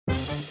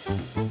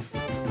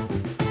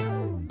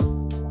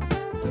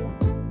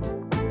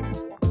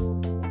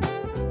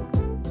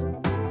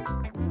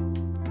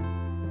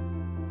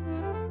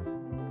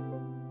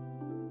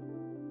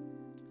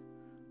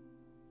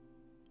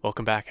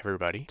Welcome back,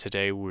 everybody.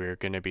 Today we're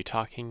going to be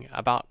talking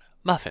about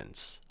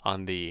muffins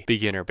on the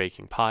Beginner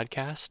Baking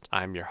Podcast.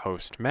 I'm your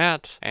host,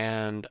 Matt,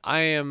 and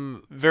I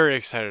am very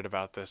excited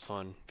about this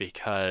one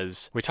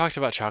because we talked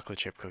about chocolate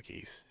chip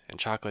cookies, and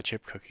chocolate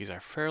chip cookies are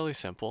fairly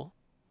simple.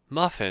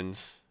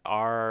 Muffins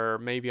are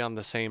maybe on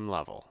the same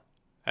level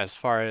as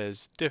far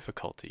as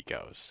difficulty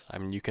goes. I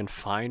mean, you can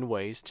find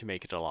ways to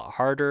make it a lot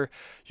harder.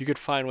 You could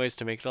find ways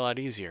to make it a lot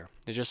easier.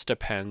 It just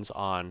depends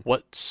on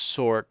what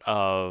sort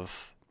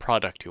of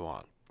product you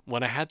want.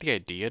 When I had the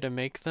idea to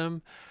make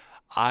them,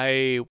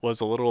 I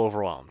was a little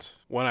overwhelmed.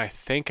 When I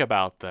think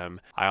about them,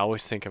 I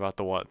always think about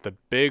the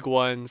big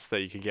ones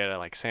that you can get at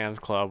like Sam's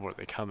Club, where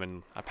they come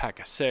in a pack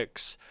of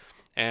 6.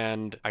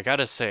 And I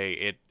gotta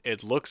say,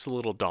 it looks a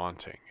little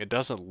daunting. It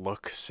doesn't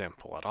look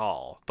simple at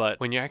all. But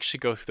when you actually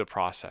go through the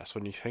process,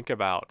 when you think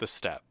about the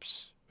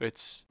steps,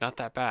 it's not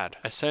that bad.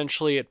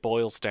 Essentially, it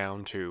boils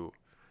down to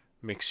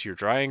mix your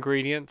dry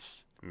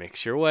ingredients,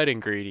 mix your wet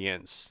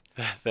ingredients,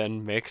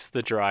 then mix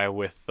the dry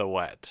with the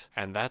wet.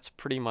 And that's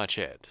pretty much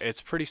it.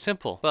 It's pretty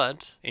simple,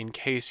 but in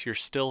case you're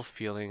still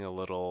feeling a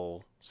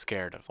little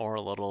scared of or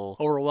a little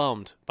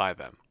overwhelmed by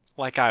them,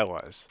 like I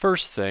was.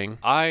 First thing,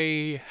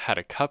 I had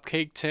a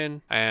cupcake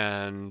tin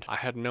and I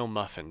had no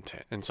muffin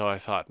tin. And so I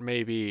thought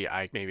maybe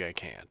I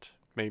can't.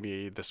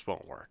 Maybe this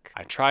won't work.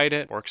 I tried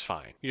it, works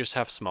fine. You just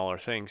have smaller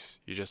things.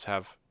 You just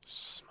have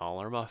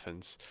smaller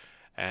muffins.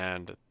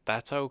 And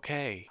that's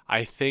okay.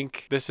 I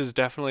think this is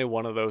definitely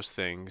one of those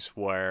things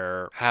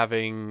where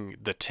having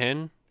the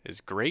tin is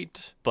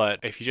great, but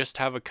if you just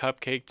have a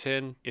cupcake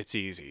tin, it's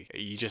easy.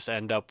 You just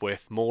end up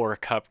with more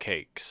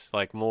cupcakes,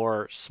 like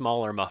more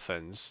smaller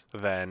muffins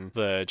than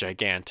the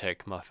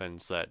gigantic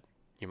muffins that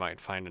you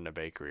might find in a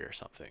bakery or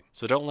something.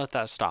 So don't let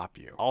that stop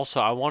you. Also,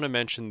 I want to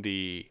mention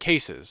the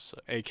cases,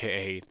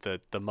 aka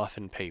the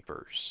muffin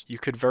papers. You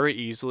could very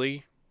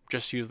easily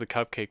just use the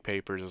cupcake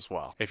papers as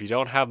well. If you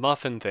don't have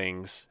muffin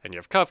things and you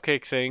have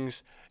cupcake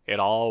things, it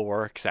all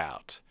works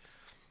out.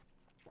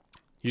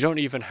 You don't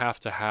even have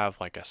to have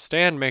like a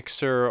stand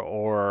mixer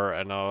or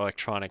an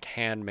electronic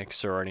hand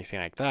mixer or anything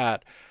like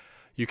that.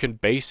 You can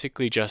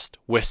basically just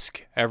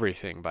whisk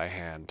everything by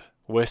hand.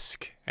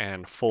 Whisk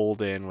and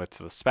fold in with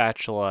the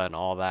spatula and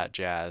all that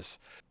jazz.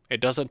 It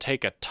doesn't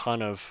take a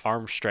ton of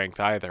arm strength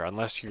either,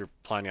 unless you're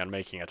planning on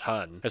making a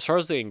ton. As far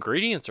as the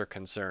ingredients are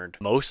concerned,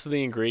 most of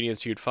the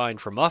ingredients you'd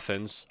find for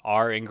muffins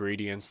are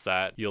ingredients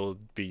that you'll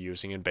be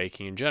using in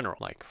baking in general,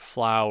 like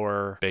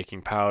flour,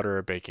 baking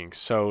powder, baking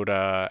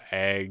soda,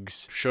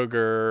 eggs,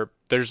 sugar.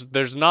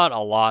 There's not a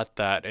lot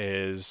that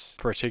is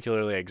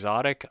particularly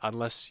exotic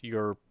unless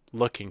you're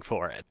looking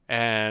for it.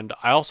 And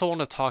I also want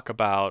to talk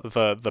about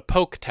the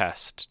poke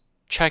test,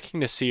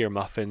 checking to see your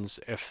muffins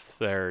if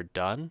they're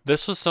done.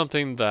 This was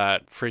something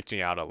that freaked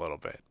me out a little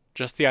bit.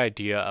 Just the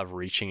idea of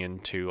reaching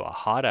into a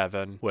hot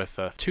oven with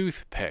a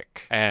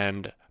toothpick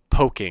and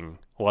poking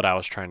what I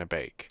was trying to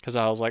bake. Because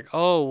I was like,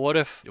 oh, what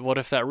if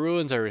that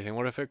ruins everything?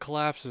 What if it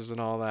collapses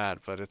and all that?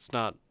 But it's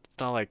not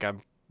like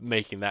I'm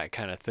making that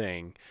kind of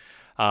thing.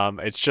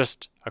 It's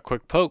just a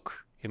quick poke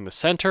in the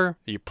center,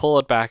 you pull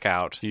it back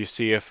out, you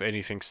see if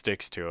anything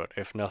sticks to it.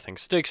 If nothing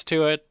sticks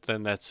to it,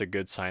 then that's a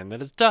good sign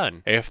that it's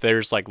done. If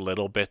there's like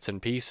little bits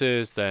and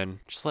pieces, then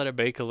just let it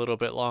bake a little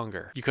bit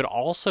longer. You could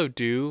also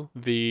do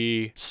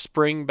the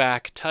spring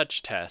back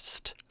touch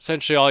test.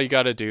 Essentially, all you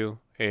got to do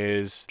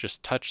is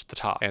just touch the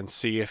top and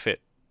see if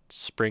it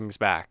springs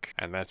back,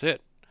 and that's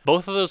it.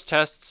 Both of those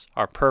tests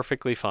are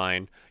perfectly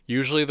fine.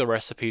 Usually the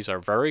recipes are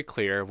very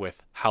clear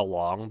with how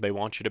long they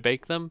want you to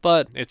bake them,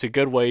 but it's a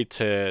good way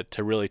to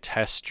really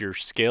test your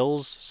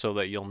skills so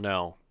that you'll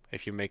know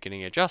if you make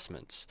any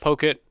adjustments.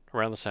 Poke it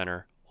around the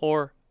center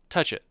or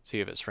touch it,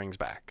 see if it springs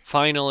back.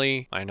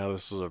 Finally, I know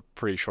this is a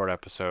pretty short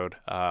episode.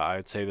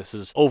 I'd say this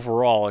is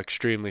overall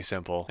extremely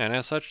simple, and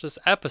as such, this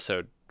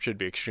episode should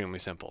be extremely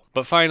simple.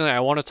 But finally, I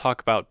want to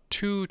talk about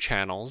 2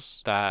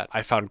 channels that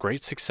I found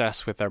great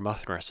success with their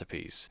muffin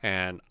recipes,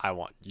 and I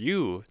want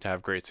you to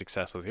have great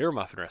success with your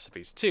muffin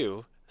recipes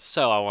too,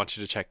 so I want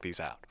you to check these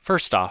out.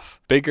 First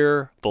off,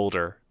 Bigger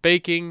Bolder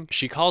Baking.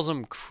 She calls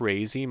them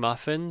crazy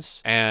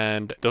muffins,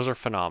 and those are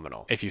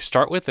phenomenal. If you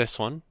start with this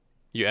one,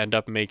 you end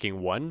up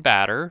making one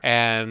batter,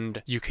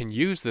 and you can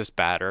use this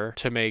batter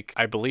to make,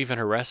 I believe in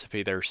her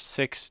recipe, there's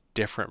 6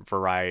 different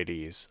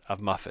varieties of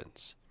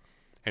muffins.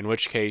 In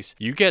which case,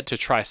 you get to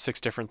try 6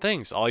 different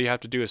things. All you have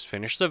to do is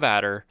finish the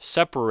batter,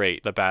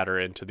 separate the batter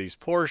into these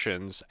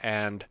portions,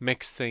 and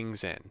mix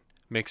things in.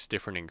 Mix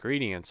different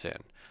ingredients in,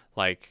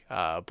 like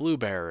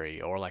blueberry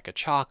or like a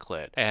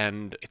chocolate.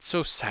 And it's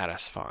so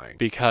satisfying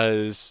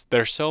because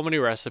there's so many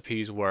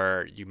recipes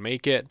where you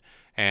make it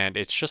and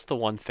it's just the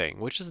one thing,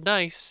 which is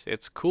nice.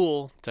 It's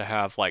cool to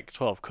have like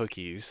 12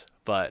 cookies,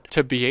 but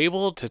to be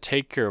able to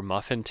take your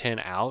muffin tin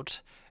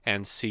out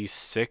and see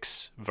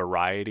 6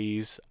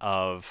 varieties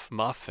of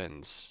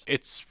muffins,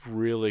 it's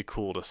really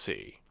cool to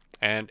see.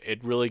 and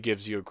it really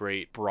gives you a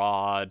great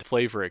broad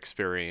flavor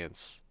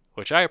experience,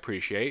 which I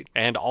appreciate.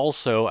 And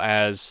also,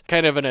 as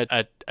kind of an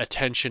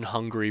attention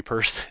hungry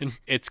person,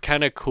 it's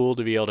kind of cool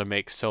to be able to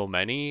make so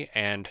many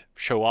and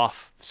show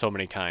off so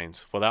many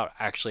kinds without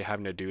actually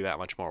having to do that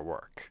much more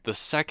work. The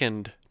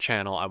second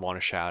channel I want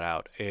to shout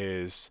out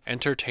is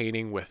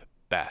Entertaining with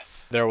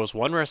Beth. There was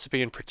one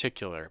recipe in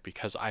particular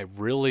because I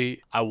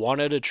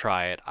wanted to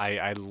try it.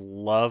 I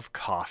love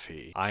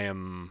coffee. I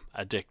am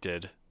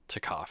addicted to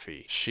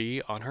coffee.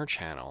 She, on her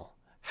channel,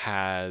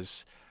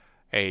 has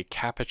a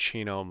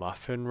cappuccino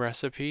muffin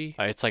recipe.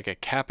 It's like a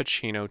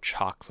cappuccino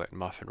chocolate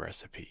muffin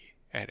recipe,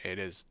 and it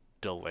is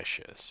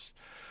delicious.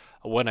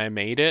 When I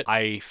made it,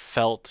 I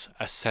felt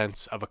a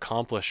sense of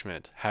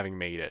accomplishment having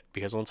made it,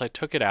 because once I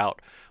took it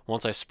out,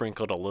 once I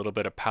sprinkled a little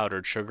bit of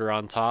powdered sugar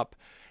on top,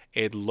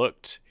 it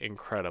looked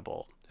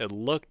incredible. It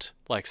looked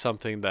like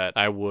something that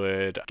I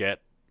would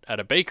get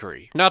at a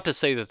bakery. Not to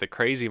say that the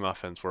crazy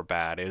muffins were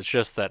bad, it's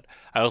just that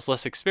I was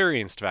less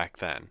experienced back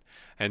then.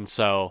 And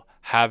so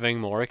having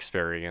more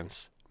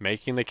experience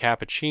making the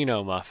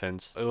cappuccino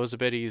muffins, it was a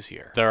bit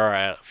easier. There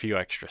are a few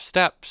extra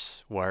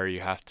steps where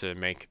you have to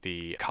make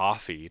the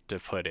coffee to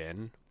put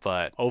in,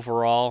 but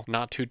overall,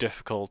 not too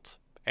difficult.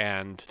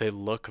 And they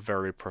look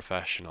very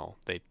professional.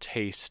 They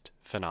taste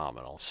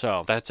phenomenal.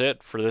 So that's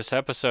it for this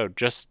episode.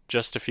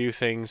 Just a few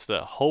things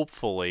that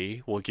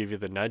hopefully will give you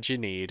the nudge you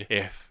need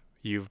if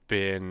you've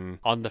been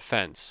on the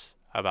fence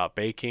about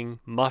baking.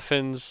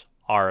 Muffins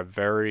are a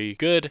very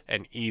good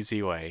and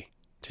easy way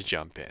to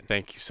jump in.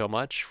 Thank you so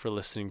much for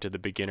listening to the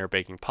Beginner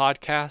Baking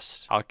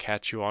Podcast. I'll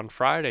catch you on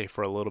Friday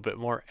for a little bit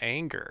more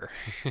anger.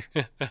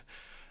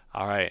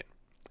 All right.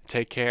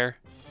 Take care.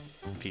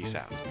 Peace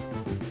out.